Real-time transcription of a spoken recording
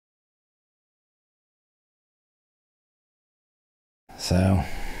So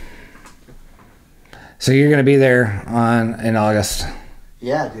you're going to be there in August.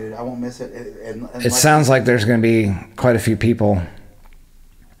 Yeah, dude, I won't miss it. It sounds like there's going to be quite a few people.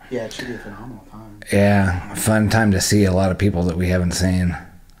 Yeah, it should be a phenomenal time. Yeah, fun time to see a lot of people that we haven't seen,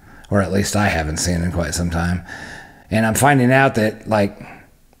 or at least I haven't seen in quite some time. And I'm finding out that like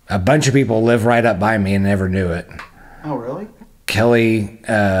a bunch of people live right up by me and never knew it. Oh, really? Kelly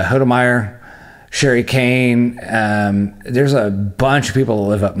Hodemeyer, Sherry Kane. There's a bunch of people that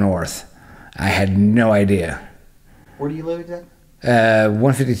live up north. I had no idea. Where do you live exactly?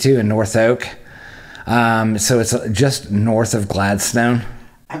 152 in North Oak. So it's just north of Gladstone.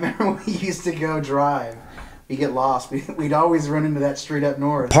 I remember when we used to go drive. We get lost. We'd always run into that street up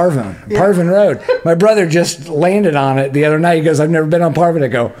north. Parvin Road. My brother just landed on it the other night. He goes, "I've never been on Parvin." I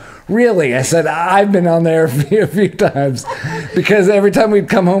go, "Really?" I said, "I've been on there a few times." Because every time we'd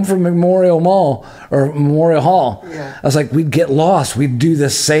come home from Memorial Hall, yeah. I was like, we'd get lost. We'd do the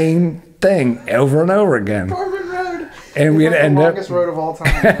same thing over and over again. Parvin Road. And we'd end the up... longest road of all time.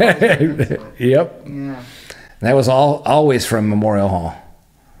 Yep. Yeah. That was always from Memorial Hall.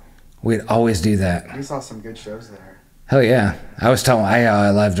 We'd always do that. We saw some good shows there. Hell yeah! I was telling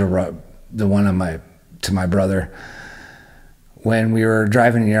I loved the one to my brother when we were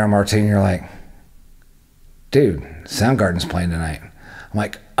driving to Martin. You're like, "Dude, Soundgarden's playing tonight." I'm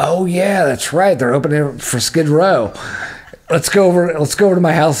like, "Oh yeah, that's right. They're opening for Skid Row. Let's go over to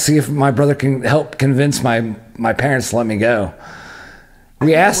my house, see if my brother can help convince my parents to let me go."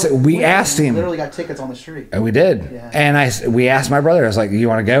 We asked him. Literally got tickets on the street. And we did. Yeah. And we asked my brother. I was like, "You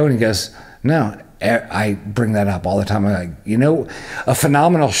want to go?" And he goes, "No." I bring that up all the time. I'm like, a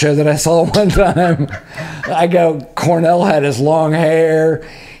phenomenal show that I saw one time. I go, Cornell had his long hair.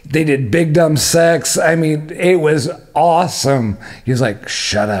 They did Big Dumb Sex. I mean, it was awesome. He was like,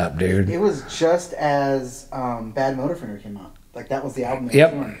 "Shut up, dude." It was just as Bad Motorfinger came out. Like, that was the album they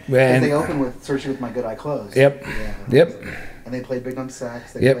Yep. were doing. And they opened with Searching With My Good Eye Closed. Yep. Yeah, Yep. And they played Big Dumb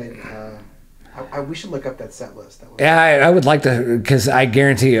Sex. They Yep. played... we should look up that set list. Yeah, I would like to, because I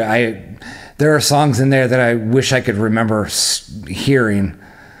guarantee you, there are songs in there that I wish I could remember hearing.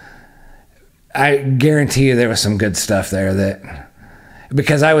 I guarantee you there was some good stuff there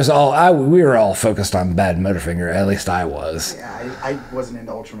because we were all focused on Bad Motorfinger. At least I was. Yeah, I wasn't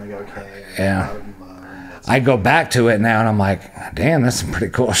into Ultra Mega OK. Yeah. I go back to it now and I'm like, damn, that's some pretty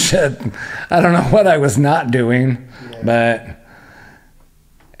cool shit. I don't know what I was not doing, but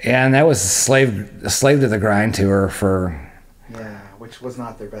yeah, and that was Slave to the Grind tour for... Yeah, which was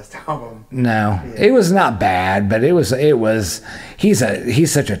not their best album. No, it was not bad, but it was. He's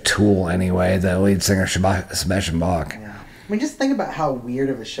such a tool anyway. The lead singer Sebastian Bach. Yeah. I mean, just think about how weird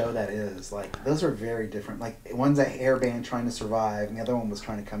of a show that is. Like, those are very different. Like, one's a hair band trying to survive, and the other one was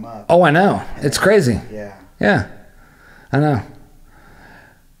trying to come up. Oh, I know. It's crazy. Yeah. Yeah, I know.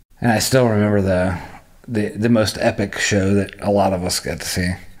 And I still remember the most epic show that a lot of us got to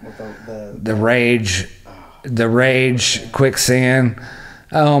see. With the Rage, Quicksand.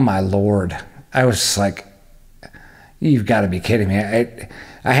 Oh my Lord! I was just like, "You've got to be kidding me!"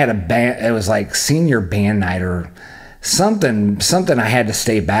 I had a band. It was like senior band night or something I had to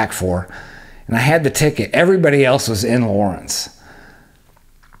stay back for, and I had the ticket. Everybody else was in Lawrence,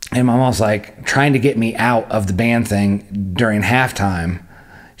 and my mom was like trying to get me out of the band thing during halftime.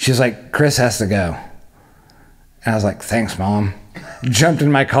 She was like, "Chris has to go," and I was like, "Thanks, Mom." Jumped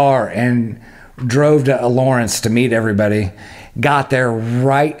in my car and drove to Lawrence to meet everybody. Got there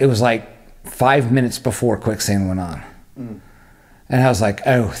right, it was like 5 minutes before Quicksand went on. And I was like,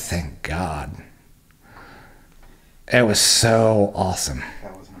 oh, thank God. It was so awesome.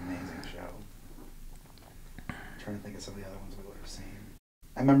 That was an amazing show. I'm trying to think of some of the other ones we would have seen.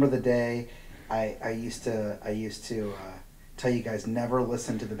 I remember the day I used to tell you guys never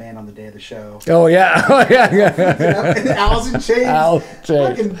listen to the band on the day of the show. Oh yeah, yeah. Alice in Chains.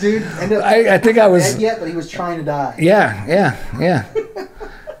 Fucking dude. I think I was dead yet, but he was trying to die. Yeah.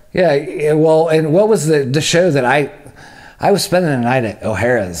 Yeah. Well, and what was the show that I was spending the night at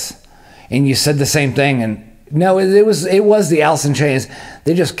O'Hara's, and you said the same thing, and no, it was the Alice in Chains.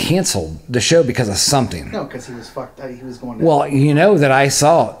 They just canceled the show because of something. No, because he was fucked. He was going to... Well, you know that I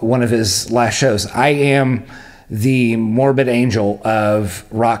saw one of his last shows. I am the Morbid Angel of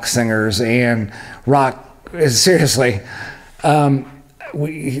rock singers and rock. Seriously,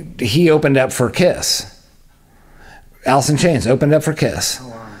 he opened up for Kiss. Alice in Chains opened up for Kiss. Oh,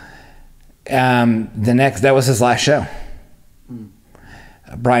 wow. That was his last show.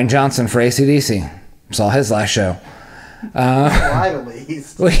 Brian Johnson for AC/DC saw his last show. Alive at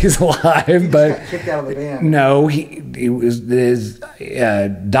least. Well, he's alive, but got kicked out of the band. No, he was. His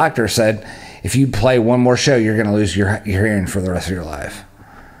doctor said if you play one more show, you're going to lose your hearing for the rest of your life.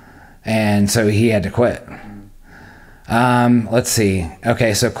 And so he had to quit. Let's see.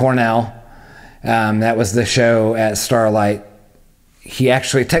 Okay, so Cornell, that was the show at Starlight. He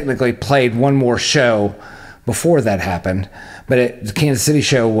actually technically played one more show before that happened, but the Kansas City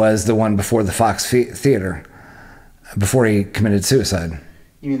show was the one before the Fox Theater, before he committed suicide.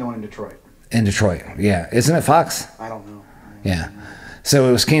 You mean the one in Detroit? In Detroit, yeah. Isn't it Fox? I don't know. Yeah. So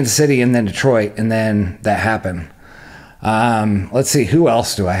it was Kansas City and then Detroit, and then that happened. Let's see, who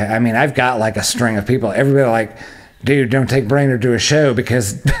else do I have? I mean, I've got like a string of people. Everybody like, dude, don't take Brainerd to a show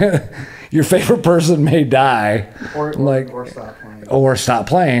because your favorite person may die. Or stop playing. Or stop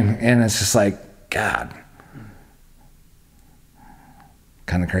playing. And it's just like, God.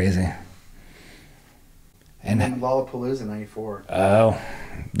 Kind of crazy. And then Lollapalooza '94. Oh,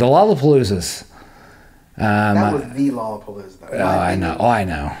 the Lollapaloozas. That was the Lollapalooza, though. Oh, I know. Oh, I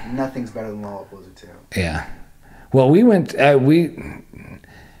know. Nothing's better than Lollapalooza 2. Yeah. Well, we went.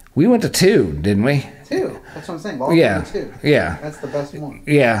 We went to 2, didn't we? 2. That's what I'm saying. Lollapalooza 2. Yeah. That's the best one.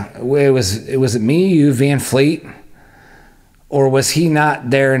 Yeah. It was me, you, Van Fleet, or was he not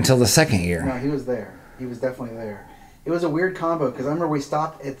there until the second year? No, he was there. He was definitely there. It was a weird combo because I remember we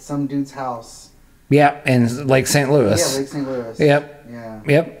stopped at some dude's house. Yeah, in Lake St. Louis. Yeah, Lake St. Louis. Yep. Yeah.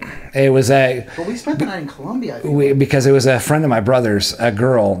 Yep. It was Well, we spent the night in Columbia, I think. Because it was a friend of my brother's, a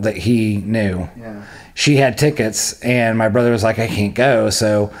girl that he knew. Yeah. She had tickets, and my brother was like, I can't go,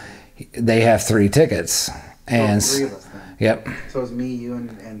 so they have 3 tickets. And 3 of us then. Yep. So it was me, you,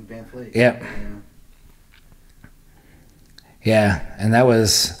 and Van Fleet. Yep. Yeah, and that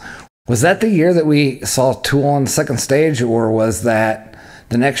was that the year that we saw Tool on the second stage, or was that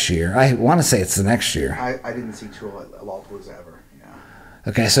the next year? I want to say it's the next year. I didn't see Tool at Lollapalooza ever. Yeah.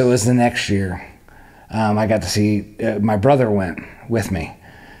 Okay, so it was the next year. I got to see, my brother went with me.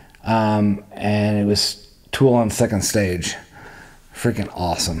 And it was Tool on the second stage. Freaking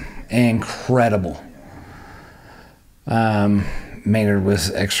awesome. Incredible. Maynard was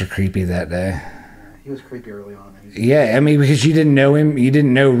extra creepy that day. He was creepy early on. Yeah, I mean, because you didn't know him. You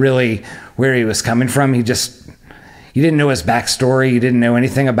didn't know really where he was coming from. You didn't know his backstory. You didn't know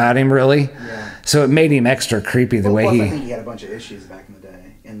anything about him, really. Yeah. So it made him extra creepy the way plus, he... I think he had a bunch of issues back in the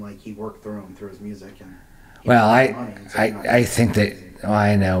day, and like he worked through them through his music. And well, I think that... Well,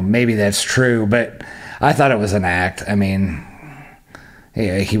 I know, maybe that's true, but I thought it was an act. I mean,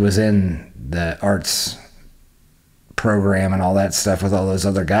 yeah, he was in the arts program and all that stuff with all those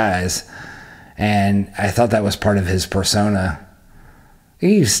other guys, and I thought that was part of his persona.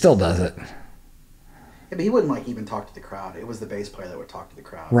 He still does it. Yeah, but he wouldn't like even talk to the crowd. It was the bass player that would talk to the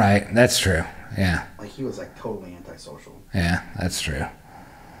crowd. Right, that's true. Yeah. Like he was like totally antisocial. Yeah, that's true.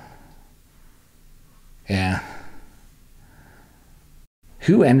 Yeah.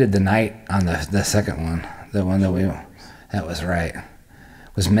 Who ended the night on the second one? The one that was right.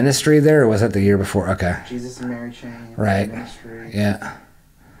 Was Ministry there, or was that the year before? Okay. Jesus and Mary Chain. Right. Ministry. Yeah.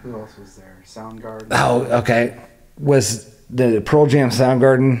 Who else was there? Soundgarden. Oh, okay. Was the Pearl Jam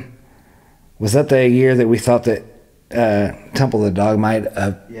Soundgarden, was that the year that we thought that Temple of the Dog might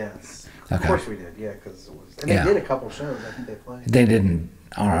have... Yes. Okay. Of course we did, yeah, because it was... And they did a couple shows, I think they played. They didn't,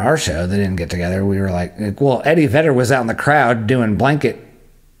 on our show, they didn't get together. We were like, well, Eddie Vedder was out in the crowd doing blanket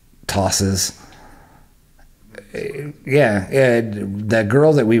tosses. Yeah, the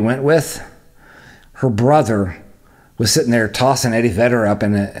girl that we went with, her brother was sitting there tossing Eddie Vedder up,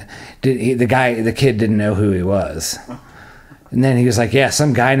 and the kid didn't know who he was. And then he was like, yeah,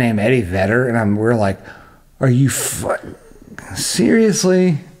 some guy named Eddie Vedder. And we're like, are you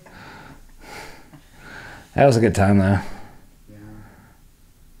seriously? That was a good time, though. Yeah.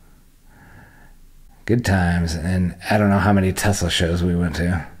 Good times. And I don't know how many Tesla shows we went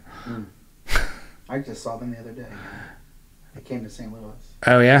to. I just saw them the other day. They came to St. Louis.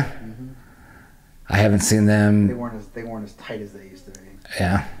 Oh, yeah? Mm-hmm. I haven't seen them. They weren't as tight as they used to be.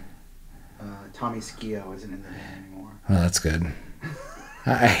 Yeah. Tommy Schio isn't in the band anymore. Well, that's good.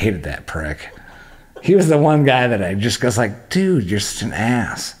 I hated that prick. He was the one guy that I just goes like, dude, you're such an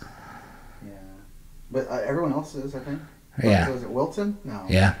ass. Yeah. But everyone else is, I think. Yeah. Was it Wilton? No.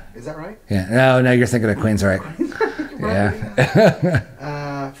 Yeah. Is that right? Yeah. No, you're thinking of Queensryche.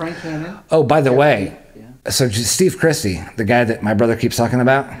 Yeah. Frank Hannon. Oh, by the way, yeah. So Steve Christie, the guy that my brother keeps talking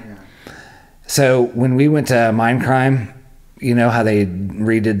about. Yeah. So when we went to Mindcrime, you know how they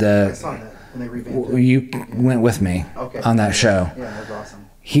redid the... I saw that when they revamped it. You went with me on that show. Yeah, that was awesome.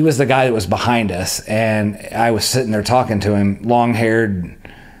 He was the guy that was behind us, and I was sitting there talking to him, long-haired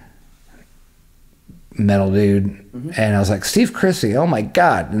metal dude, and I was like, Steve Christie, oh my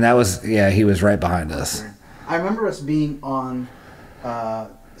God. And that was, he was right behind us. I remember us being on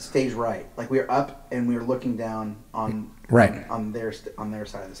stage right. Like we were up and we were looking down on on their side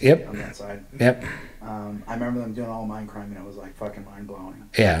of the stage, on that side. Yep. I remember them doing all Mindcrime, and it was like fucking mind blowing.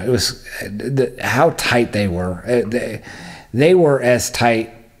 Yeah, it was how tight they were. They were as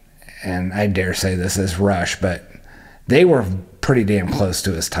tight, and I dare say this, as Rush, but they were pretty damn close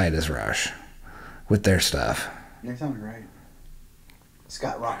to as tight as Rush with their stuff. They sound great.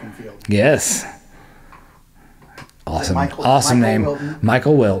 Scott Rockenfield. Yes. Awesome name. Wilton.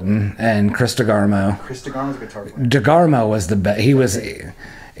 Michael Wilton and Chris DeGarmo. Chris DeGarmo's a guitar player. DeGarmo was the best. He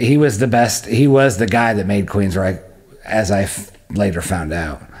was the best. He was the guy that made Queensryche, as I later found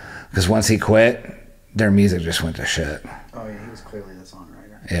out. Because once he quit, their music just went to shit. Oh yeah, he was clearly the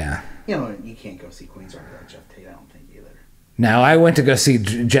songwriter. Yeah. You know, you can't go see Queensryche without Jeff Tate, I don't think either. Now, I went to go see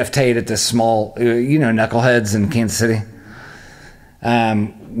Jeff Tate at this small, Knuckleheads in Kansas City.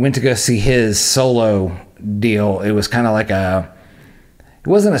 Went to go see his solo deal. It was kind of like it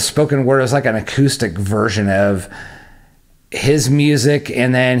wasn't a spoken word, it was like an acoustic version of his music,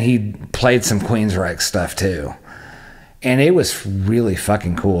 and then he played some Queensryche stuff too. And it was really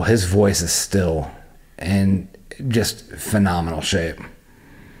fucking cool. His voice is still in just phenomenal shape. Do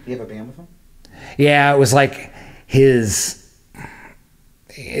you have a band with him? Yeah, it was like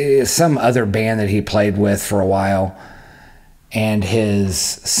some other band that he played with for a while, and his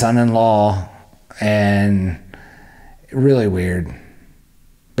son-in-law, and really weird,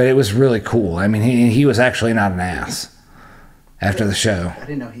 but it was really cool. I mean, he was actually not an ass after the show. I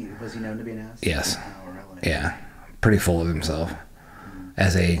didn't know was he known to be an ass? Yes. Oh, really? Yeah, pretty full of himself,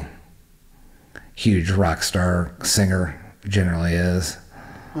 as a huge rock star singer generally is.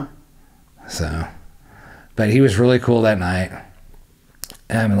 Huh. So, but he was really cool that night.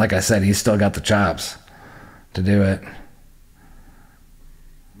 And like I said, he's still got the chops to do it.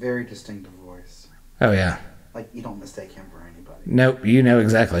 Very distinctive voice. Oh yeah. Like you don't mistake him for anybody. Nope, you know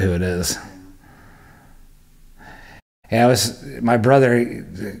exactly who it is. Yeah, it was my brother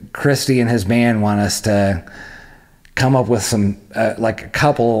Christie and his band want us to come up with some like a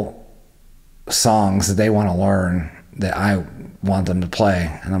couple songs that they want to learn that I want them to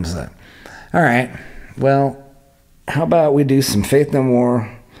play, and I'm just like, all right, well, how about we do some Faith No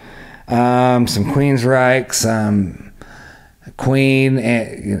More, some Queensryche, some Queen,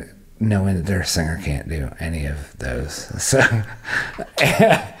 and knowing that their singer can't do any of those. So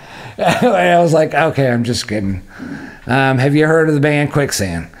I was like, okay, I'm just kidding. Have you heard of the band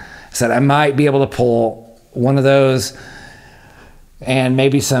Quicksand? I said I might be able to pull one of those and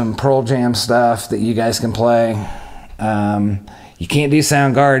maybe some Pearl Jam stuff that you guys can play. You can't do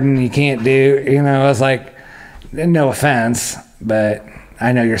Soundgarden. You can't do, I was like, no offense, but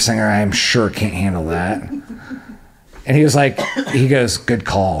I know your singer, I am sure, can't handle that. And he was like, he goes, good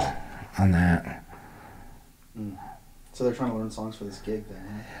call on that. So they're trying to learn songs for this gig then,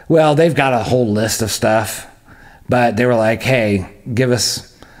 huh? Well, they've got a whole list of stuff, but they were like, hey, give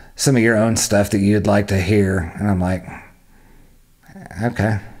us some of your own stuff that you'd like to hear. And I'm like,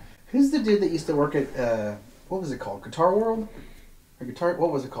 okay. Who's the dude that used to work at, what was it called? Guitar World?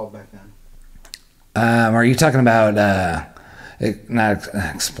 What was it called back then? Are you talking about, not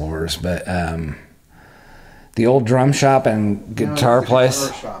Explorers, but the old drum shop and guitar place?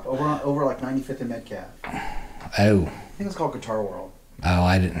 Guitar shop, over like 95th and Metcalf. Oh. I think it's called Guitar World. Oh,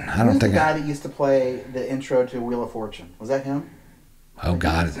 I don't think the guy that used to play the intro to Wheel of Fortune? Was that him? Oh,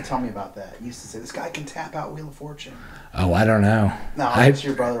 God. He used to tell me about that. He used to say, this guy can tap out Wheel of Fortune. Oh, I don't know. No, I bet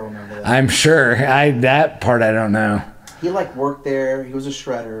your brother will remember that. I'm sure. That part I don't know. He worked there. He was a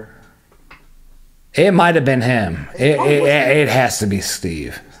shredder. It might have been him. It has to be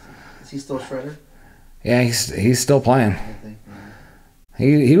Steve. Is he still a shredder? Yeah, he's still playing. I think,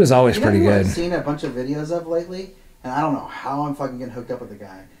 yeah. He was always pretty good. I've seen a bunch of videos of lately, and I don't know how I'm fucking getting hooked up with the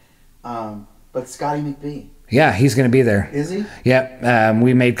guy. But Scotty McBee. Yeah, he's going to be there. Is he? Yep.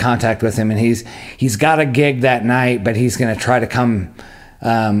 We made contact with him, and he's got a gig that night, but he's going to try to come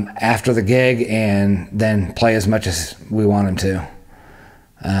after the gig and then play as much as we want him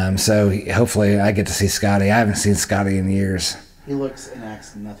to. So hopefully I get to see Scotty. I haven't seen Scotty in years. He looks and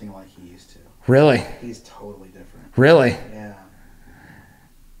acts nothing like he used to. Really? He's totally different. Really? Yeah.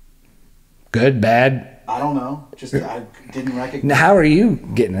 Good, bad? I don't know. Just I didn't recognize. Now, how are you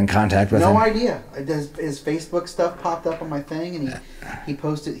getting in contact with him? No idea. His Facebook stuff popped up on my thing, and he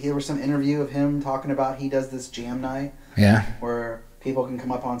posted. There was some interview of him talking about he does this jam night. Yeah. Where people can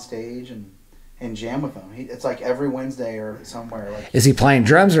come up on stage and jam with him. It's like every Wednesday or somewhere. Is he playing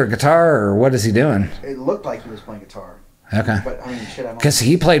drums or guitar, or what is he doing? It looked like he was playing guitar. Okay. But I mean, shit, I don't. Because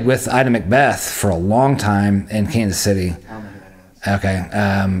he played with Ida Macbeth for a long time in Kansas City. I don't know who that is.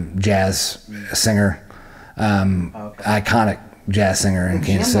 Okay. Jazz singer. Okay. Iconic jazz singer in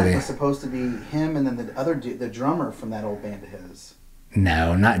Kansas City. Was supposed to be him, and then the other dude, the drummer from that old band of his.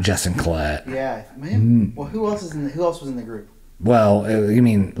 No, not Justin Collette. Yeah, man. Well, who else was in the group? Well, you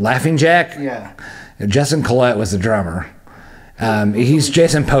mean Laughing Jack? Yeah. Justin Collette was the drummer. He's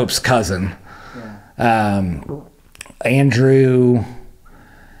Jason Pope's cousin. Yeah. Andrew.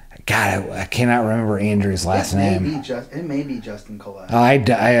 God, I cannot remember Andrew's last name. It may be Justin Collette.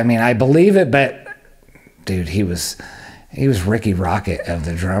 I mean, I believe it, but dude, he was Ricky Rocket of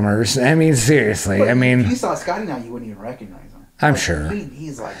the drummers. I mean, seriously. But I mean, if you saw Scotty now, you wouldn't even recognize him. I'm sure.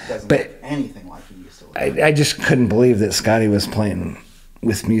 He's like doesn't look anything like he used to look. I just couldn't believe that Scotty was playing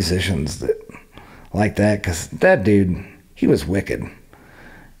with musicians that like that, because that dude, he was wicked.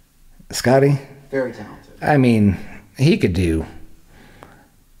 Scotty, very talented. I mean, he could do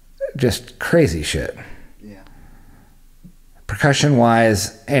just crazy shit. Yeah. Percussion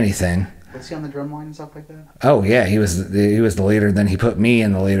wise, anything. Was he on the drum line and stuff like that? Oh yeah, he was the leader. Then he put me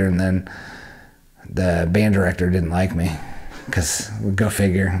in the leader, and then the band director didn't like me, because go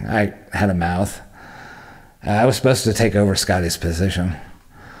figure, I had a mouth. I was supposed to take over Scotty's position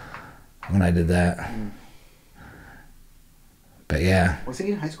when I did that. Mm. But yeah. Was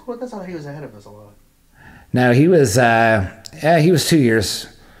he in high school with us? I thought he was ahead of us a lot. No, he was. He was 2 years.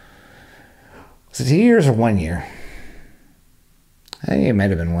 Was it 2 years or 1 year? I think it might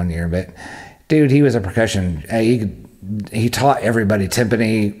have been 1 year, but dude, he was a percussion. He taught everybody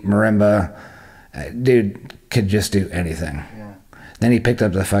timpani, marimba. Dude could just do anything. Yeah. Then he picked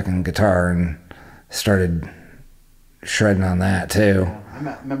up the fucking guitar and started shredding on that too. Yeah. I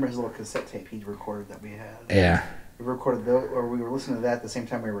remember his little cassette tape he recorded that we had. Yeah. We recorded those, or we were listening to that at the same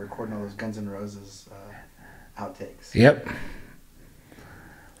time we were recording all those Guns N' Roses outtakes. Yep.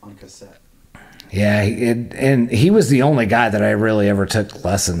 On cassette. Yeah, and he was the only guy that I really ever took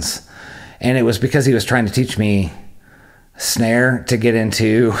lessons. And it was because he was trying to teach me snare to get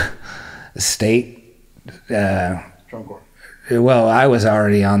into state. Drum corps. Well, I was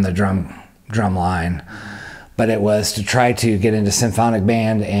already on the drum line. Mm-hmm. But it was to try to get into symphonic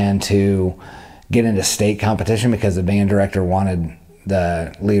band and to get into state competition, because the band director wanted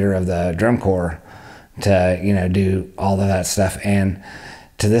the leader of the drum corps to, do all of that stuff. And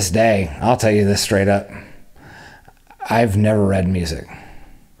to this day, I'll tell you this straight up, I've never read music.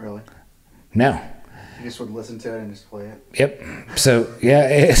 Really? No. You just would listen to it and just play it? Yep. So,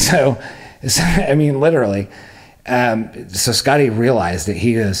 yeah, so I mean, literally. So Scotty realized it.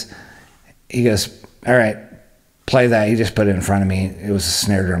 He goes, all right, play that. He just put it in front of me. It was a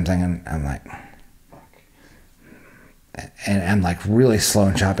snare drum thing, and I'm like, and I'm like really slow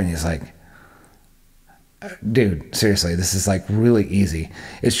and chopping. He's like, dude, seriously, this is like really easy.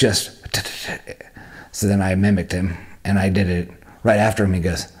 It's just, so then I mimicked him and I did it right after him. He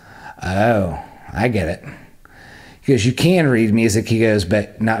goes, oh, I get it. He goes, you can read music, he goes,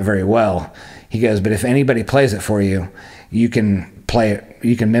 but not very well. He goes, but if anybody plays it for you, you can play it,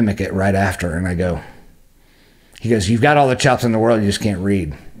 you can mimic it right after. And I go, he goes, you've got all the chops in the world, you just can't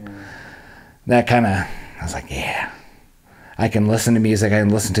read. That kind of, I was like, yeah, I can listen to music, I can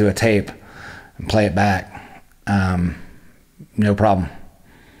listen to a tape and play it back. No problem.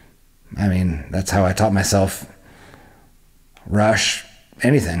 I mean, that's how I taught myself Rush,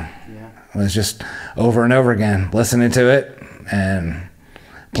 anything. Yeah. It was just over and over again, listening to it and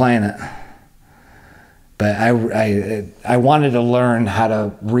playing it. But I wanted to learn how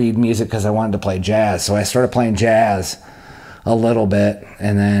to read music because I wanted to play jazz. So I started playing jazz a little bit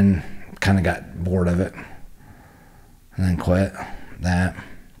and then kind of got bored of it and then quit that.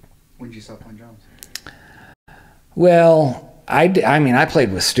 When did you stop playing drums? Well, I mean, I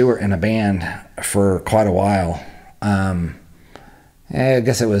played with Stuart in a band for quite a while. I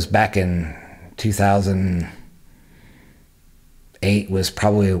guess it was back in 2008 was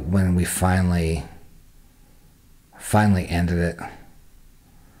probably when we finally ended it.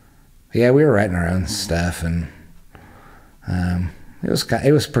 Yeah, we were writing our own stuff, and it was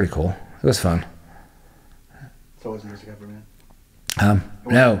pretty cool. It was fun. So it wasn't just a cover band?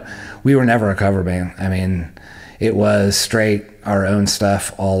 No, we were never a cover band. I mean, it was straight our own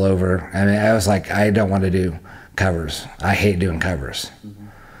stuff all over. I mean, I was like, I don't want to do covers. I hate doing covers. Mm-hmm.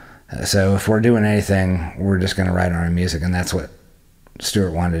 So if we're doing anything, we're just going to write our own music, and that's what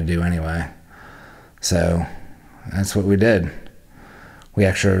Stuart wanted to do anyway. So that's what we did. We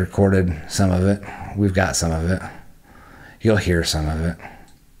actually recorded some of it. We've got some of it. You'll hear some of it.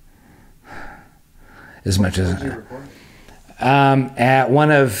 As much as... Did you record? At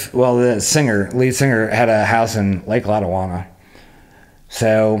one of, well, the lead singer had a house in Lake Lottawanna.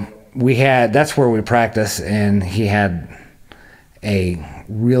 So that's where we practiced, and he had a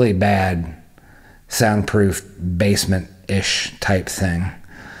really bad soundproof basement ish type thing.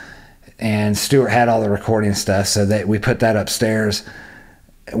 And Stuart had all the recording stuff, so that we put that upstairs.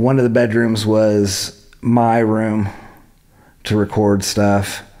 One of the bedrooms was my room to record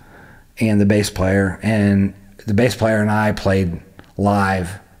stuff, and the bass player. And the bass player and I played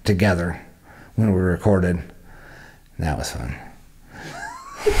live together when we recorded. That was fun.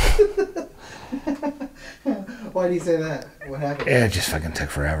 Why do you say that? What happened? It just fucking took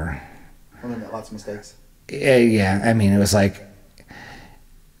forever. Well, then lots of mistakes. Yeah, I mean, it was like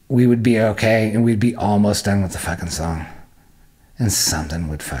we would be okay and we'd be almost done with the fucking song, and something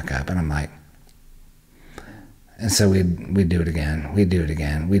would fuck up, and I'm like, and so we'd do it again. We'd do it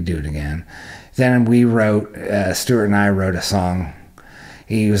again. We'd do it again. Then we wrote, Stuart and I wrote a song.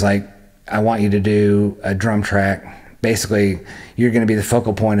 He was like, I want you to do a drum track. Basically, you're going to be the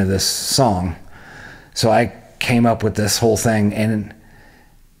focal point of this song. So I came up with this whole thing, and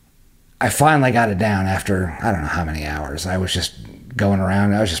I finally got it down after, I don't know how many hours. I was just going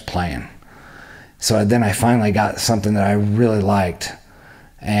around. I was just playing. So then I finally got something that I really liked.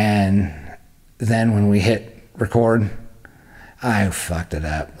 And then when we hit record, I fucked it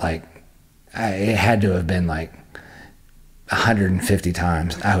up. Like, it had to have been like 150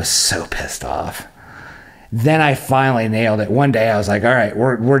 times. I was so pissed off. Then I finally nailed it. One day I was like, all right,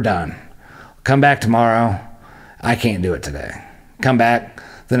 we're done. Come back tomorrow. I can't do it today. Come back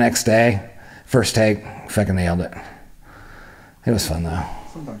the next day. First take, fucking nailed it. It was fun though.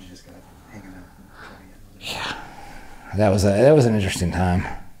 Sometimes you just gotta hang it up. Yeah, that was an interesting time.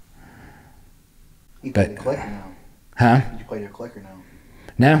 You played the click or no? Huh? Did you play your click or no?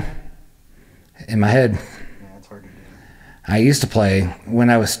 No. In my head. Yeah, it's hard to do. I used to play when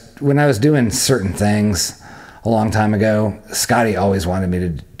I was doing certain things a long time ago. Scotty always wanted me to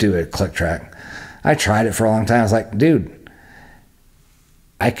do a click track. I tried it for a long time. I was like, dude,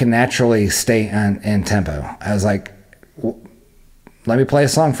 I can naturally stay in tempo. I was like, let me play a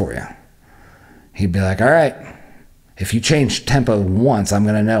song for you. He'd be like, all right, if you change tempo once, I'm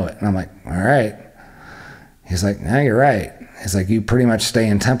going to know it. And I'm like, all right. He's like, no, you're right. He's like, you pretty much stay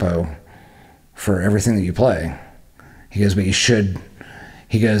in tempo for everything that you play. He goes, but you should,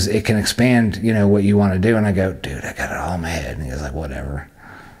 he goes, it can expand, you know, what you want to do. And I go, dude, I got it all in my head. And he goes like, whatever.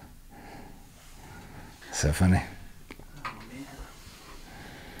 So funny.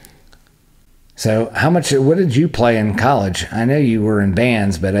 So what did you play in college? I know you were in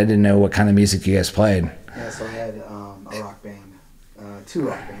bands, but I didn't know what kind of music you guys played. Yeah, so I had a rock band, 2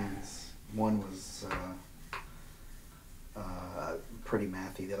 rock bands. One was pretty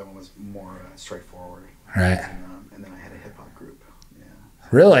mathy. The other one was more straightforward. Right. And then I had a hip hop group. Yeah.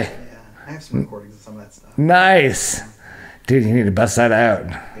 Really? Yeah, I have some recordings of some of that stuff. Nice. Yeah. Dude, you need to bust that out.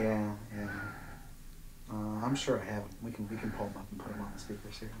 Yeah. I'm sure I have them. We can pull them up and put them on the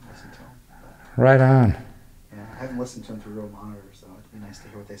speakers here and listen to them. Right on. Yeah, I haven't listened to them through real monitors, though. It'd be nice to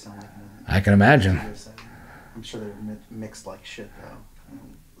hear what they sound like. I can imagine. I'm sure they're mixed like shit, though.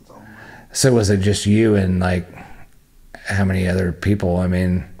 It's all so was it just you and, like, how many other people? I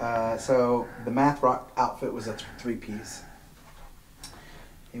mean... So the math rock outfit was a 3-piece.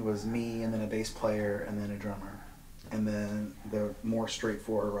 It was me, and then a bass player, and then a drummer. And then the more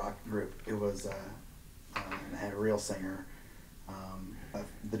straightforward rock group, it was... I had a real singer,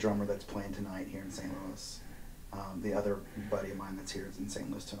 the drummer that's playing tonight here in St. Louis, the other buddy of mine that's here in St.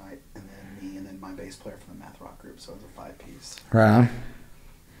 Louis tonight, and then me, and then my bass player from the math rock group. So it was a 5-piece. Right on.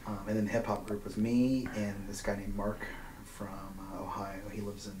 And then the hip hop group was me and this guy named Mark from Ohio. He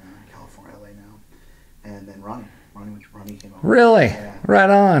lives in California, LA now. And then Ronnie came over. Really? Yeah. Right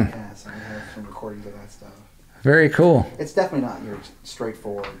on. Yeah, so we have some recordings of that stuff. Very cool. It's definitely not your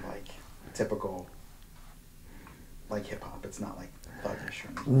straightforward, like, typical, like, hip-hop. It's not, like, thuggish or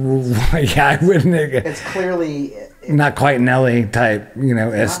anything. Yeah, I wouldn't... It's clearly... not quite Nelly type, you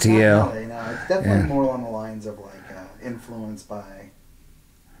know, STL. Not Nelly, no. It's definitely more along the lines of, like, influenced by...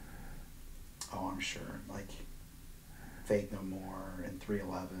 Oh, I'm sure. Like, Faith No More and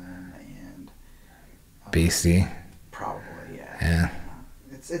 311 and... Beastie. Probably, yeah. Yeah.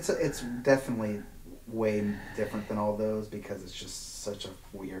 It's definitely way different than all those because it's just such a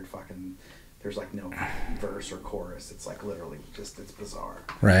weird fucking... There's like no verse or chorus. It's like literally just, it's bizarre.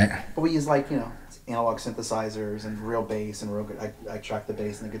 Right. But we use like, you know, analog synthesizers and real bass and real good. I track the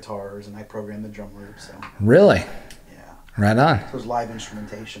bass and the guitars and I program the drum loop. So. Really? Yeah. Right on. So there's live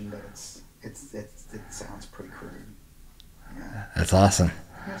instrumentation, but it sounds pretty crude. Yeah. That's awesome.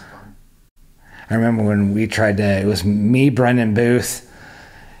 It's fun. I remember when we tried to, it was me, Brendan Boothe,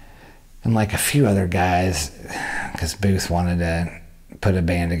 and like a few other guys, because Boothe wanted to put a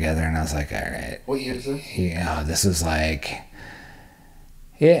band together, and I was like, all right. What year is this? Yeah, this was like,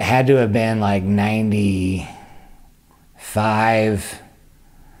 it had to have been like 93, So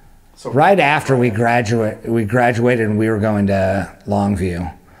right after we graduated and we were going to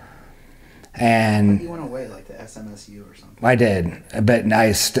Longview. And you went away like to SMSU or something. I did, but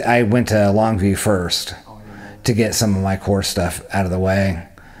I went to Longview first to get some of my core stuff out of the way,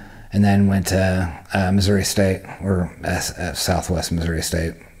 and then went to Missouri State, or Southwest Missouri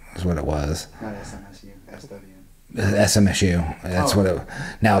State is what it was. Not SMSU, SW. SMSU. That's what it.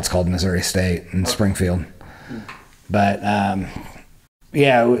 Now it's called Missouri State in Springfield. But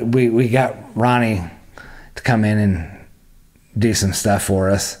yeah, we got Ronnie to come in and do some stuff for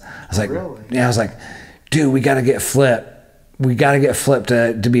us. I was like, really? Yeah, I was like, dude, we got to get Flip. We got to get Flip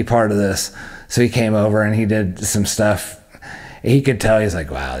to be part of this. So he came over and he did some stuff. He could tell, he's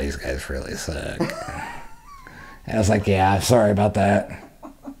like, wow, these guys really suck. And I was like, yeah, sorry about that.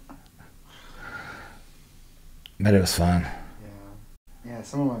 But it was fun. Yeah,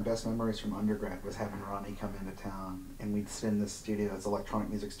 some of my best memories from undergrad was having Ronnie come into town, and we'd sit in this studio, this electronic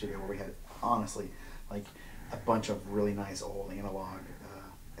music studio, where we had, honestly, like a bunch of really nice old analog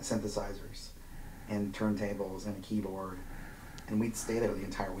synthesizers and turntables and a keyboard, and we'd stay there the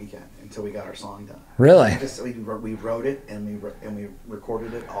entire weekend until we got our song done. Really? We wrote it and we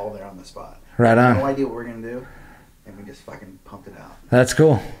recorded it all there on the spot. Right on. No idea what we're gonna do, and we just fucking pumped it out. That's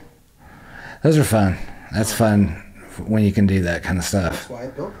cool. Those are fun. That's fun when you can do that kind of stuff. That's why I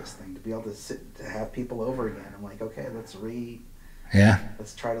built this thing, to be able to have people over again. I'm like, okay, let's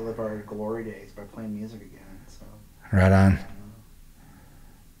try to live our glory days by playing music again. So. Right on.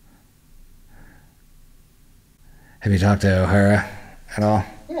 Have you talked to O'Hara at all?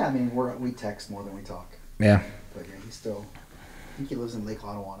 Yeah, I mean, we text more than we talk. Yeah. But yeah, I think he lives in Lake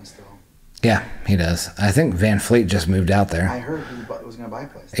Lottawanna still. Yeah, he does. I think Van Fleet just moved out there. I heard he was going to buy a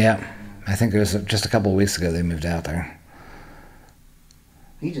place. Yeah. I think it was just a couple of weeks ago they moved out there.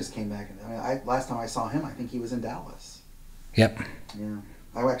 He just came back. Last time I saw him, I think he was in Dallas. Yep. Yeah.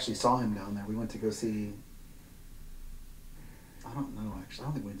 I actually saw him down there. We went to go see... I don't know, actually. I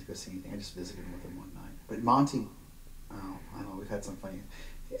don't think we went to go see anything. I just visited with him one night. But Monty... Oh, I don't know. We've had some funny...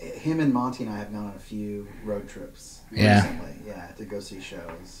 Him and Monty and I have gone on a few road trips recently. Yeah, to go see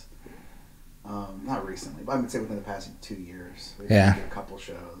shows. Not recently, but I would say within the past 2 years. We've been to a couple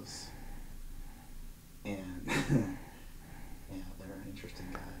shows. And yeah, they're interesting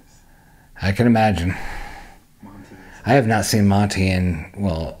guys. I can imagine. Monty I have not seen Monty in,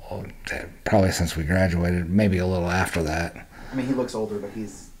 well, probably since we graduated, maybe a little after that. I mean, he looks older, but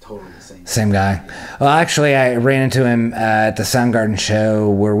he's totally the same. Same guy. Well, actually, I ran into him at the Soundgarden show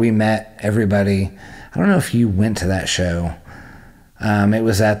where we met everybody. I don't know if you went to that show. It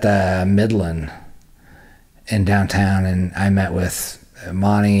was at the Midland in downtown, and I met with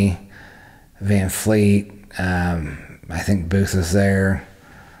Monty, Van Fleet. I think Boothe was there.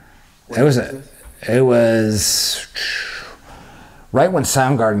 It was right when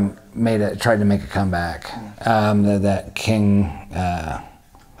Soundgarden tried to make a comeback. That King. The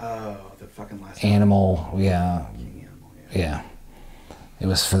fucking last Animal. Yeah. King Animal. Yeah. It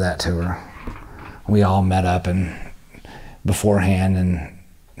was for that tour. We all met up and beforehand and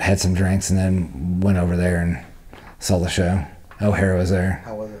had some drinks, and then went over there and saw the show. O'Hara was there.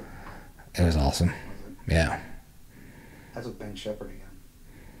 How was it? It was awesome. Was it? Yeah. That's with Ben Shepherd again.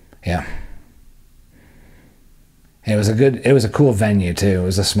 Yeah. And it was a cool venue too. It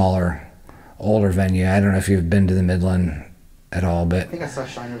was a smaller, older venue. I don't know if you've been to the Midland at all, but I think I saw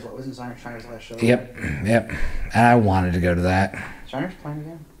Shiner's. Wasn't Shiner's last show? Yep. And I wanted to go to that. Shiner's playing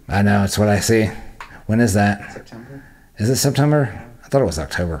again? I know, it's what I see. When is that? September. Is it September? I thought it was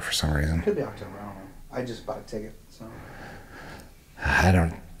October for some reason. Could be October. I don't know. I just bought a ticket, so. I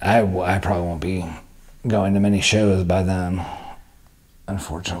probably won't be going to many shows by then,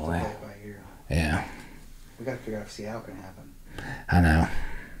 unfortunately. Play it by ear. Yeah. We got to figure out if Seattle can happen. I know. I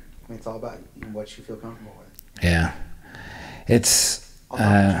mean, it's all about what you feel comfortable with. Yeah. It's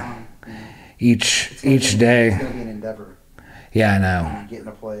John, each day. It's going to be an endeavor. Yeah, I know. Get in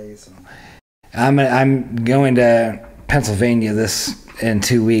a place. And... I'm going to Pennsylvania in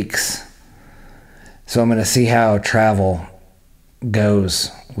 2 weeks, so I'm going to see how travel goes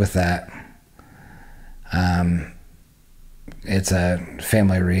with that. It's a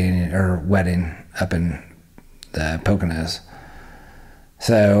family reunion or wedding up in the Poconos.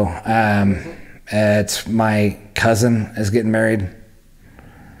 So it's my cousin is getting married.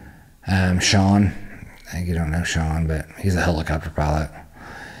 Sean, I think you don't know Sean, but he's a helicopter pilot,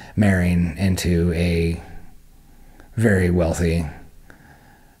 marrying into a very wealthy.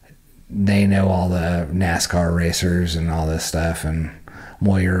 They know all the NASCAR racers and all this stuff, and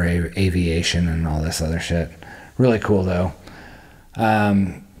Moyer Aviation and all this other shit. Really cool though.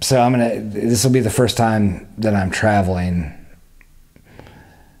 So this will be the first time that I'm traveling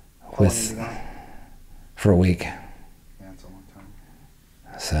for a week. Yeah, it's a long time.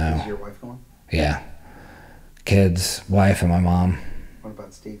 So. Is your wife going? Yeah. Kids, wife, and my mom. What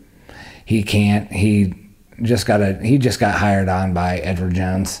about Steve? He can't. He just got hired on by Edward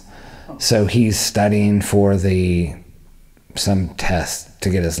Jones. Oh. So he's studying for some test to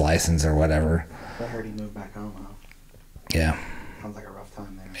get his license or whatever. I heard he moved back home, huh? Yeah. Sounds like a rough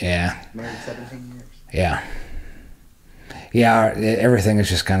time there. Yeah. Married 17 years? Yeah. Yeah, everything has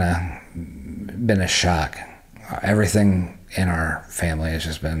just kind of been a shock. Everything in our family has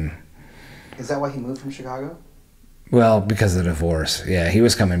just been... Is that why he moved from Chicago? Well, because of the divorce. Yeah, he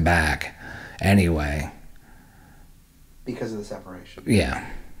was coming back anyway. Because of the separation? Yeah.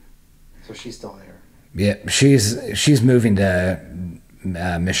 So she's still there? Yeah, she's moving to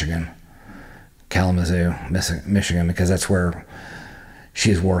Michigan, Kalamazoo, Michigan, because that's where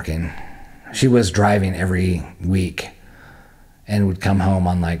she's working. She was driving every week and would come home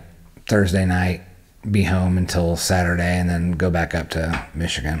on like Thursday night, be home until Saturday, and then go back up to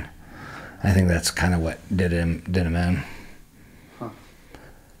Michigan. I think that's kind of what did him in. Huh.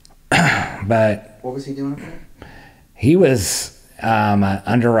 But what was he doing up there? He was an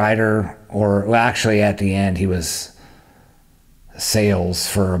underwriter, well, actually at the end he was sales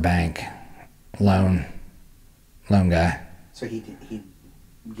for a bank, loan guy. So he'd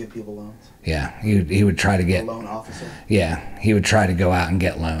give people loans? Yeah, he would try to get... A loan officer? Yeah, he would try to go out and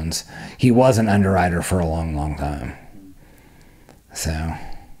get loans. He was an underwriter for a long, long time. So...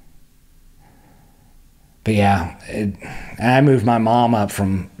 But yeah, I moved my mom up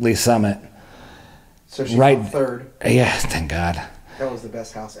from Lee Summit. So she's right third. Yeah, thank God. That was the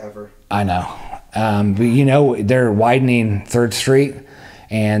best house ever. I know. But you know, they're widening 3rd Street,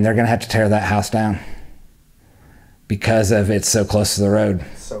 and they're going to have to tear that house down because of it's so close to the road.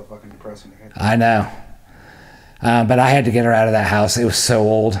 It's so fucking depressing. I know. But I had to get her out of that house. It was so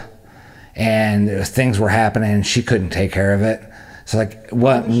old, and things were happening, and she couldn't take care of it. So like,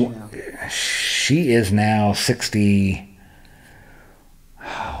 what? She is now 67.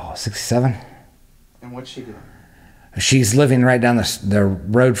 And what's she doing? She's living right down the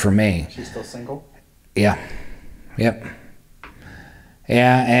road from me. She's still single? Yeah. Yep.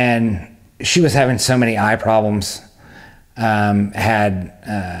 Yeah, and she was having so many eye problems.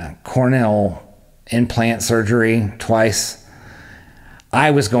 Had corneal implant surgery twice.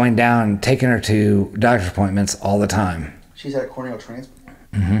 I was going down, taking her to doctor's appointments all the time. She's had a corneal transplant?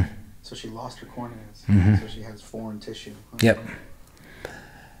 Mm-hmm. So she lost her corneas. Mm-hmm. So she has foreign tissue. Huh? Yep.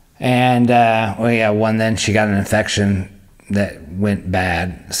 And, then she got an infection that went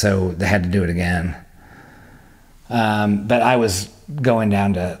bad, so they had to do it again. But I was going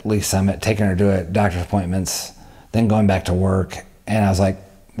down to Lee Summit, taking her to doctor's appointments, then going back to work, and I was like,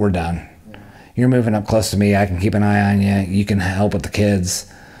 we're done. Yeah. You're moving up close to me. I can keep an eye on you. You can help with the kids.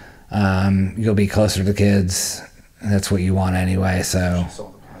 You'll be closer to the kids. That's what you want anyway, so... She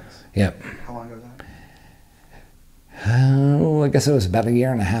sold the place. Yep. How long ago was that? I guess it was about 1.5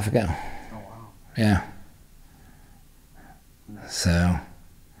 years ago. Oh, wow. Yeah. So.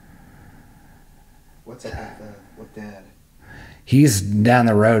 What's up with Dad? He's down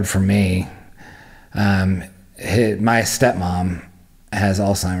the road from me. My stepmom has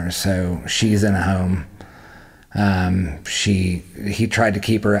Alzheimer's, so she's in a home. He tried to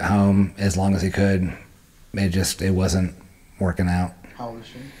keep her at home as long as he could. It wasn't working out. How old is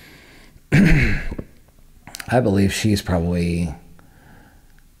she? I believe she's probably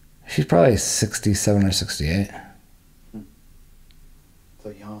 67 or 68. So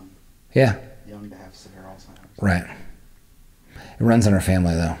young. Yeah. Young to have severe Alzheimer's. Right. It runs in our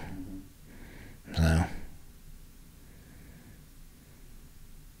family though. Mm-hmm. So. Yeah.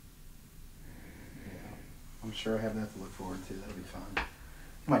 I'm sure I have that to look forward to. That'll be fun.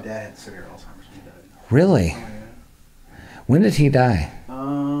 My dad had severe Alzheimer's when he died. Really? Oh, yeah. When did he die?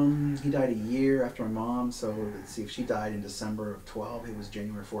 He died a year after my mom, so let's see, if she died in December of 12, it was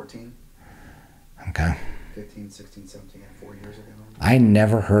January 14. Okay. 15, 16, 17, 4 years ago. I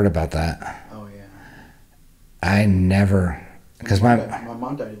never heard about that. Oh, yeah. I never, because my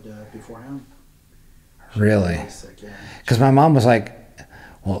mom died before him. Really? Because my mom was like,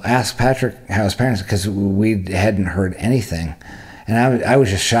 well, ask Patrick how his parents, because we hadn't heard anything. And I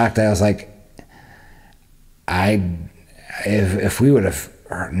was just shocked. I was like, if we would have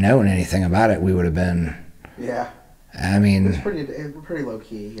known anything about it, we would have been. Yeah. I mean, it was pretty low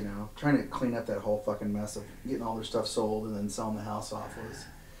key, you know. Trying to clean up that whole fucking mess of getting all their stuff sold and then selling the house off was.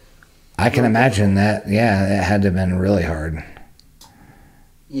 I can imagine that. Yeah, it had to have been really hard.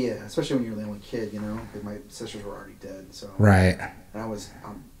 Yeah, especially when you're the only kid, you know, because my sisters were already dead. So. Right. And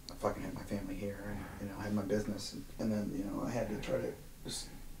fucking had my family here, and you know, I had my business, and then you know, I had to try to just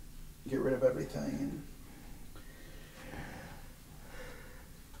get rid of everything, and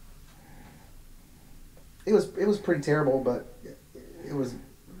it was pretty terrible, but it was,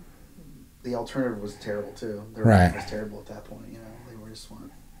 the alternative was terrible too. Their life was terrible at that point, you know. They were just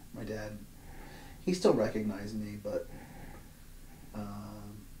one. My dad, he still recognized me, but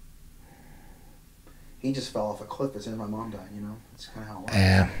he just fell off a cliff as soon as my mom died, you know. That's kind of how it was.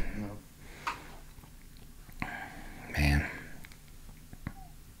 Yeah. You know. Man.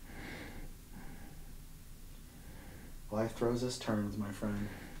 Life throws us turns, my friend.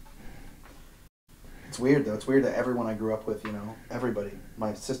 It's weird though. It's weird that everyone I grew up with, you know, everybody,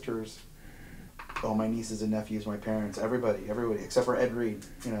 my sisters, all my nieces and nephews, my parents, everybody, except for Ed Reed,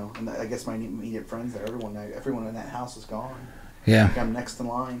 you know, and I guess my immediate friends there, everyone in that house is gone. Yeah. Like I'm next in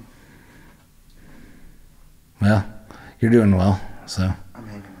line. Well, you're doing well, so. I'm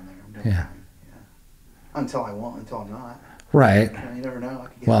hanging in there. I'm doing fine. Yeah. Until I'm not. Right. You know, you never know. I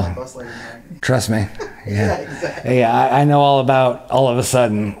could get Well, on the bus later tonight. Trust me. Yeah. Yeah, exactly. Yeah, I know all about all of a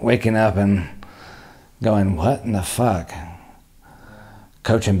sudden waking up and going, what in the fuck?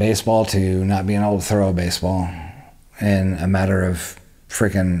 Coaching baseball to not being able to throw a baseball in a matter of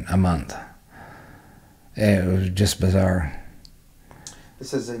freaking a month. It was just bizarre.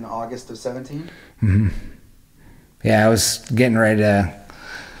 This is in August of 17? Mm-hmm. Yeah, I was getting ready to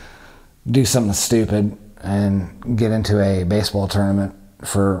do something stupid and get into a baseball tournament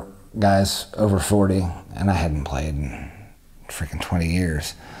for guys over 40, and I hadn't played in freaking 20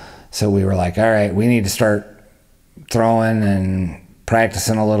 years. So we were like, all right, we need to start throwing and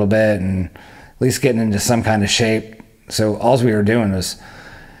practicing a little bit and at least getting into some kind of shape. So all we were doing was,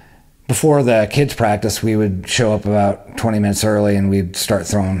 before the kids practice, we would show up about 20 minutes early and we'd start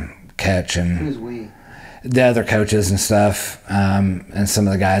throwing catch. And who's we? The other coaches and stuff, and some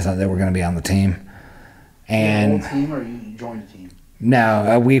of the guys that were going to be on the team. And the whole team, or you joined the team?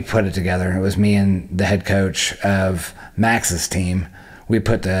 No, we put it together. It was me and the head coach of Max's team. We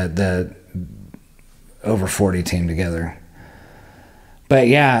put the over 40 team together. But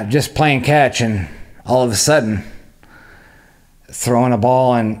yeah, just playing catch, and all of a sudden throwing a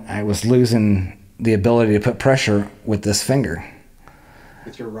ball, and I was losing the ability to put pressure with this finger.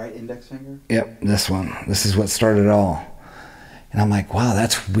 With your right index finger? Yep, this one. This is what started it all. And I'm like, wow,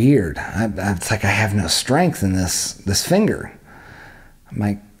 that's weird. It's like I have no strength in this finger. I'm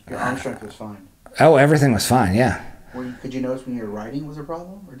like, your arm strength was fine. Oh, everything was fine, yeah. Could you notice when you were writing was a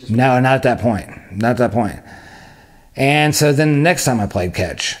problem? Or just No, not at that point. Not at that point. And so then the next time I played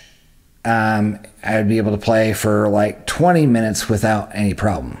catch, I'd be able to play for like 20 minutes without any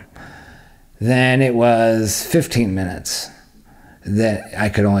problem. Then it was 15 minutes that I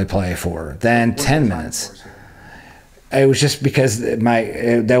could only play for. Then 10 minutes. It was just because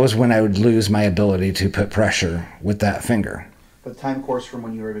that was when I would lose my ability to put pressure with that finger. But the time course from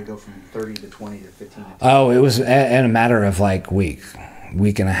when you were able to go from 30 to 20 to 15 to 10. Oh, it was in a matter of like week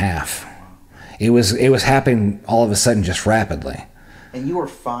and a half. It was happening all of a sudden, just rapidly. And you were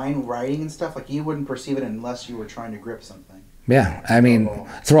fine writing and stuff? Like you wouldn't perceive it unless you were trying to grip something? Yeah, I mean,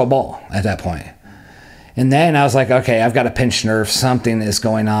 throw a ball at that point. And then I was like, okay, I've got a pinched nerve. Something is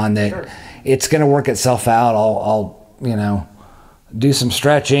going on that it's going to work itself out. I'll do some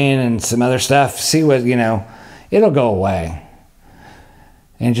stretching and some other stuff. See what, it'll go away.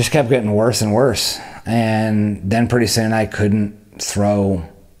 And it just kept getting worse and worse. And then pretty soon I couldn't throw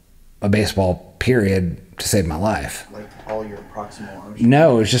a baseball, period, to save my life. Like all your proximal arms?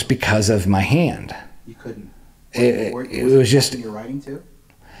 No, it was just because of my hand. You couldn't? It was just... your writing too?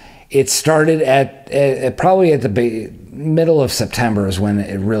 It started at probably at the middle of September is when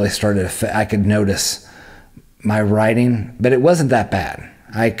it really started. I could notice my writing, but it wasn't that bad.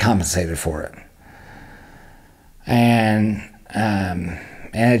 I compensated for it. And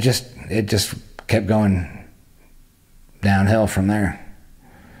it just kept going downhill from there.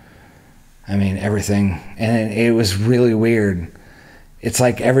 I mean, everything, and it was really weird. It's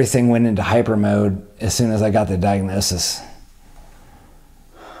like everything went into hyper mode as soon as I got the diagnosis.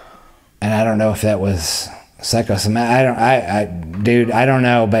 And I don't know if that was psychosomatic. I don't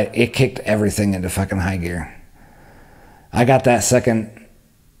know, but it kicked everything into fucking high gear. I got that second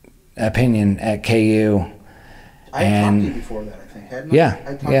opinion at KU. I had talked to you before that, I think, hadn't I? Yeah.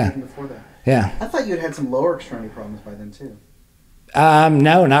 I talked to you before that. Yeah. I thought you had some lower extremity problems by then, too.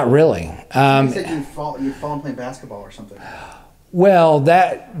 No, not really. You said you'd fallen playing basketball or something. Well,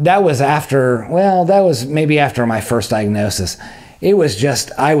 that was after, that was maybe after my first diagnosis. It was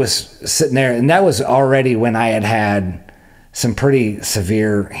just, I was sitting there, and that was already when I had some pretty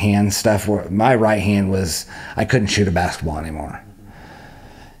severe hand stuff where my right hand was, I couldn't shoot a basketball anymore.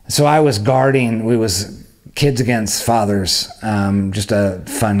 So I was guarding. We was Kids Against Fathers, just a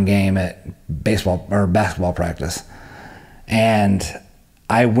fun game at baseball or basketball practice. And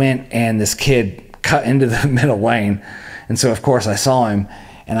I went, and this kid cut into the middle lane. And so, of course, I saw him.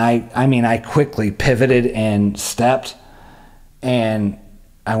 And I quickly pivoted and stepped, and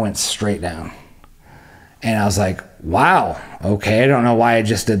I went straight down. And I was like, wow, okay, I don't know why I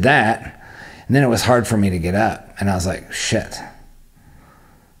just did that. And then it was hard for me to get up. And I was like, shit.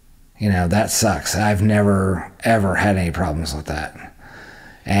 That sucks. I've never, ever had any problems with that.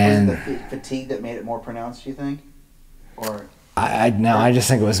 And was it the fatigue that made it more pronounced, do you think? Or I just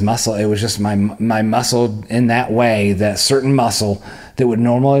think it was muscle. It was just my muscle in that way, that certain muscle that would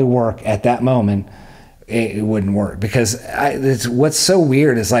normally work at that moment, it wouldn't work. Because what's so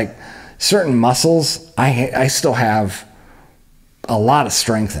weird is like certain muscles, I still have a lot of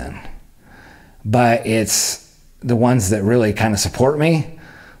strength in. But it's the ones that really kind of support me,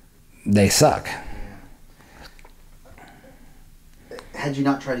 they suck. Had you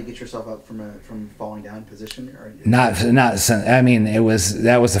not tried to get yourself up from falling down position? Or not. I mean, that was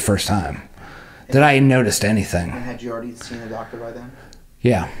the first time that I noticed anything. And had you already seen a doctor by then?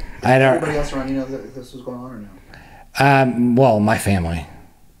 Yeah. Did everybody else around you know that this was going on, or no? Well, my family.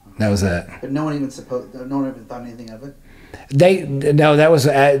 That was it. But no one even thought anything of it.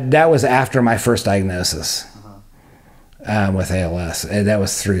 That was after my first diagnosis with ALS. That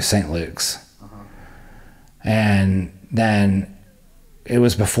was through St. Luke's, and then it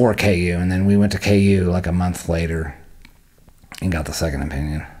was before KU, and then we went to KU like a month later and got the second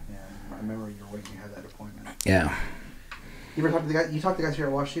opinion. Yeah, I remember you were waiting to have that appointment. Yeah. You ever talked to the guy? You talked to the guys here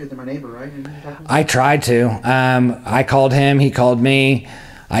at Wash U. They're my neighbor, right? I tried to. I called him. He called me.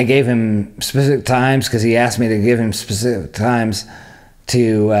 I gave him specific times because he asked me to give him specific times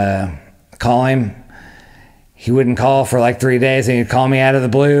to call him. He wouldn't call for like 3 days, and he'd call me out of the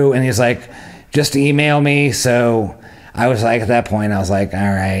blue, and he's like, just email me. So I was like, at that point, I was like, all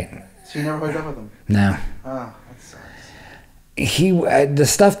right. So you never hooked up with him? No. Oh, that sucks. The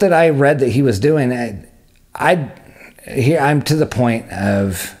stuff that I read that he was doing, I'm to the point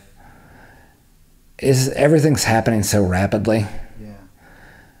of, everything's happening so rapidly. Yeah.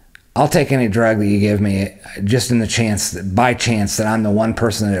 I'll take any drug that you give me, just in the by chance that I'm the one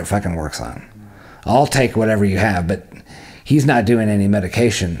person that it fucking works on. I'll take whatever you have, but he's not doing any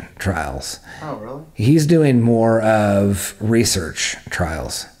medication trials. Oh, really? He's doing more of research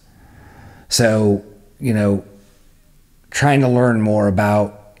trials. So, trying to learn more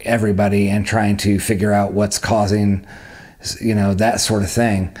about everybody and trying to figure out what's causing, that sort of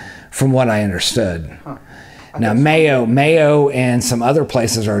thing, from what I understood. Huh. Now, Mayo and some other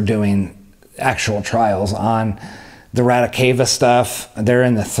places are doing actual trials on the Radicava stuff. They're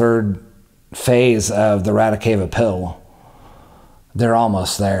in the third phase of the Radicava pill. They're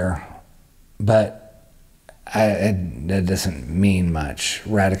almost there, but it doesn't mean much.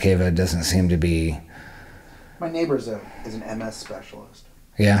 Radicava doesn't seem to be. My neighbor is an MS specialist.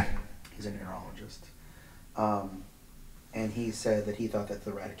 Yeah. He's a neurologist, and he said that he thought that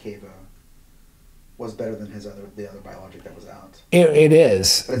the Radicava was better than the other biologic that was out. It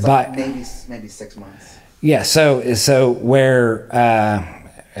is, but it's like maybe 6 months. Yeah. So where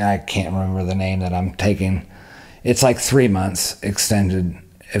I can't remember the name that I'm taking. It's like 3 months extended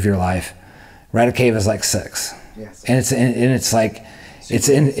of your life. Radicava is like 6. Yes. And it's like it's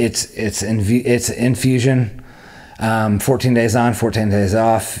infusion. 14 days on, 14 days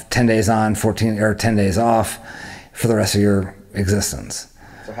off, 10 days on, 10 days off for the rest of your existence.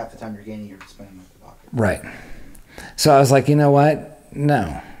 So half the time you're gaining, you're spending with the doctor. Right. So I was like, you know what?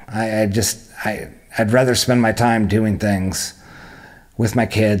 No. I'd rather spend my time doing things with my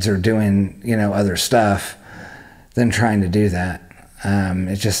kids or doing, other stuff than trying to do that.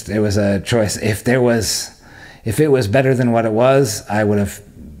 It was a choice. If it was better than what it was, I would have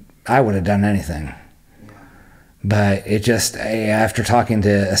done anything. Yeah. But after talking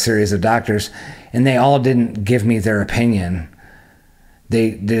to a series of doctors, and they all didn't give me their opinion,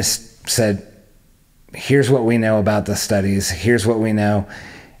 they just said, here's what we know about the studies. Here's what we know.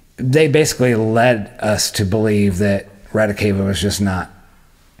 They basically led us to believe that Radicava was just not.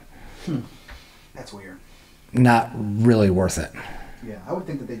 That's weird. Not really worth it. Yeah, I would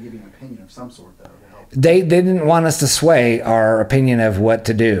think that they'd give you an opinion of some sort, though, to help. They didn't want us to sway our opinion of what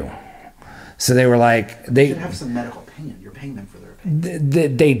to do. So they were like... They should have some medical opinion. You're paying them for their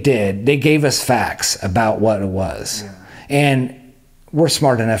opinion. They did. They gave us facts about what it was. Yeah. And we're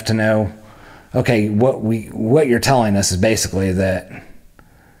smart enough to know, okay, what you're telling us is basically that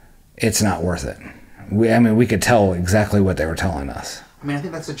it's not worth it. We could tell exactly what they were telling us. I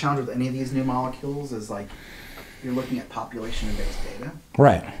think that's the challenge with any of these new molecules is like, you're looking at population-based data.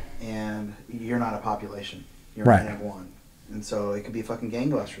 Right. And you're not a population. You're Right. an N of one. And so it could be fucking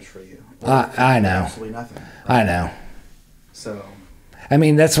gangbusters for you. I know. Absolutely nothing. I know. So. I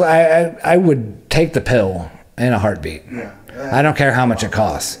mean, that's why I would take the pill in a heartbeat. Yeah. I don't care how much it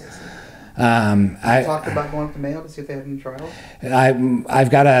costs. I talked about going up to Mayo to see if they had any trials. I've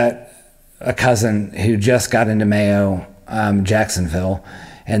got a cousin who just got into Mayo, Jacksonville,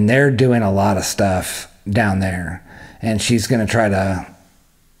 and they're doing a lot of stuff down there. And she's going to try to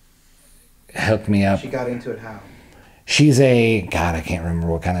hook me up. She got into it how? She's God, I can't remember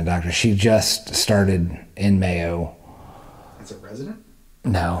what kind of doctor. She just started in Mayo. As a resident?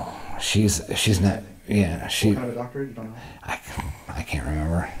 No, she's not. Yeah, what kind of a doctor? You don't know? I can't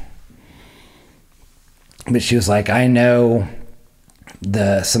remember. But she was like, I know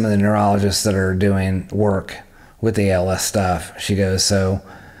some of the neurologists that are doing work with the ALS stuff. She goes, so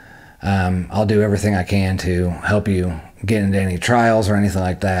I'll do everything I can to help you get into any trials or anything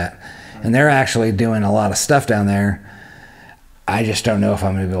like that. And they're actually doing a lot of stuff down there. I just don't know if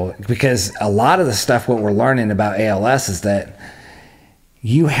I'm going to be able to, because a lot of the stuff, what we're learning about ALS is that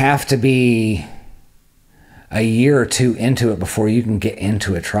you have to be a year or two into it before you can get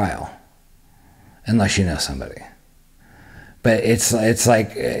into a trial, unless you know somebody. But it's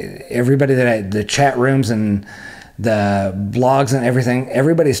like everybody the chat rooms and the blogs and everything,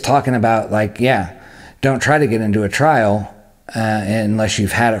 everybody's talking about like, yeah, don't try to get into a trial unless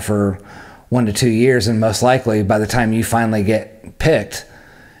you've had it for 1 to 2 years, and most likely by the time you finally get picked,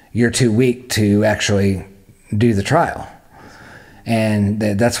 you're too weak to actually do the trial. And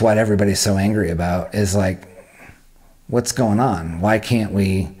that's what everybody's so angry about, is like, what's going on? Why can't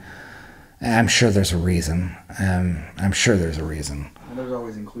we? I'm sure there's a reason. I'm sure there's a reason. And there's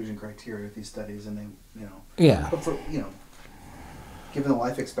always inclusion criteria with these studies, and they, Yeah. But for, given the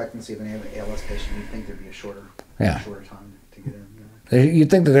life expectancy of an ALS patient, you'd think there'd be a shorter time to get in. You'd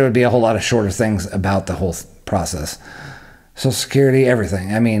think that there would be a whole lot of shorter things about the whole process. Social Security,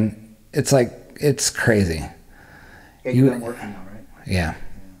 everything. I mean, it's like, it's crazy. Yeah, you've been working now, right? Yeah.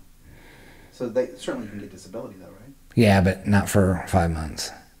 So they certainly can get disability, though, right? Yeah, but not for 5 months.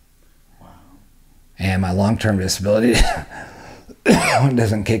 Wow. And my long-term disability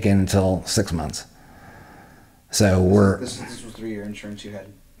doesn't kick in until 6 months. So This was 3-year insurance you had?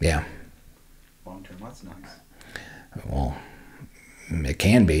 Yeah. Long-term, that's nice. Well, it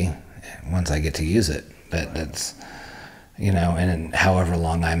can be once I get to use it, but that's, and however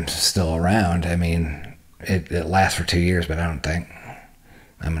long I'm still around, I mean, it lasts for 2 years, but I don't think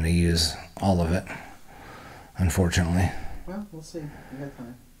I'm going to use all of it, unfortunately. Well, we'll see. You got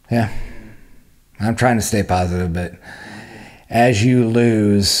time. Yeah. I'm trying to stay positive, but as you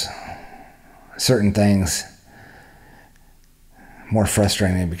lose certain things, more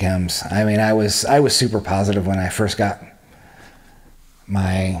frustrating it becomes. I mean, I was super positive when I first got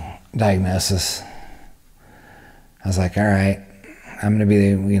my diagnosis. I was like, all right, I'm going to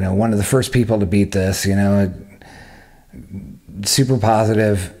be, one of the first people to beat this, super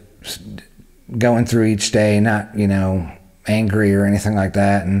positive, going through each day, not, angry or anything like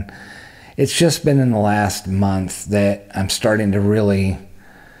that. And it's just been in the last month that I'm starting to really,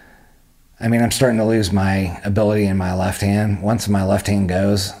 I'm starting to lose my ability in my left hand. Once my left hand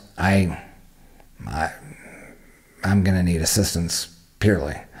goes, I'm going to need assistance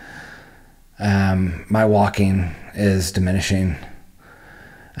purely. My walking is diminishing.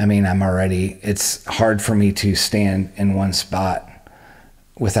 It's hard for me to stand in one spot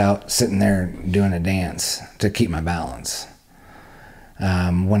without sitting there doing a dance to keep my balance.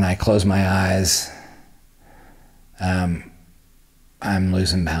 When I close my eyes, I'm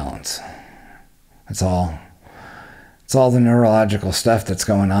losing balance. It's all the neurological stuff that's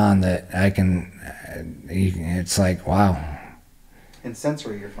going on that it's like, wow. And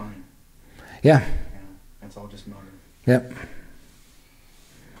sensory, you're fine. Yeah. It's all just motor. Yep.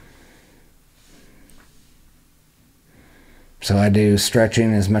 So I do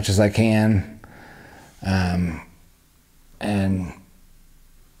stretching as much as I can. And,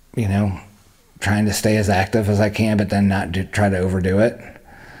 trying to stay as active as I can, but then not try to overdo it.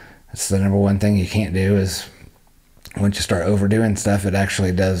 That's the number one thing you can't do, is once you start overdoing stuff, it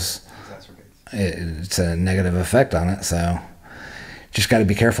actually does. It's a negative effect on it. So just got to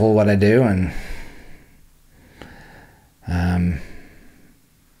be careful of what I do. And I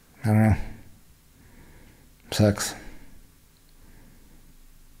don't know. Sucks.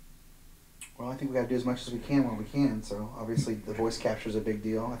 Well, I think we got to do as much as we can when we can. So obviously the voice capture is a big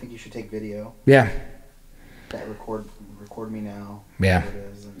deal. I think you should take video. Yeah. That record me now. Yeah. It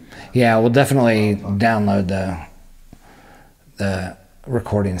is, and, yeah, we'll definitely download the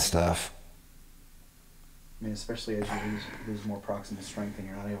recording stuff. I mean, especially as you lose more proximal strength and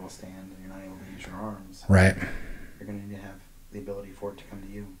you're not able to stand and you're not able to use your arms. Right. You're going to need to have the ability for it to come to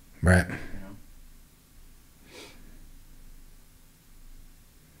you. Right. You know?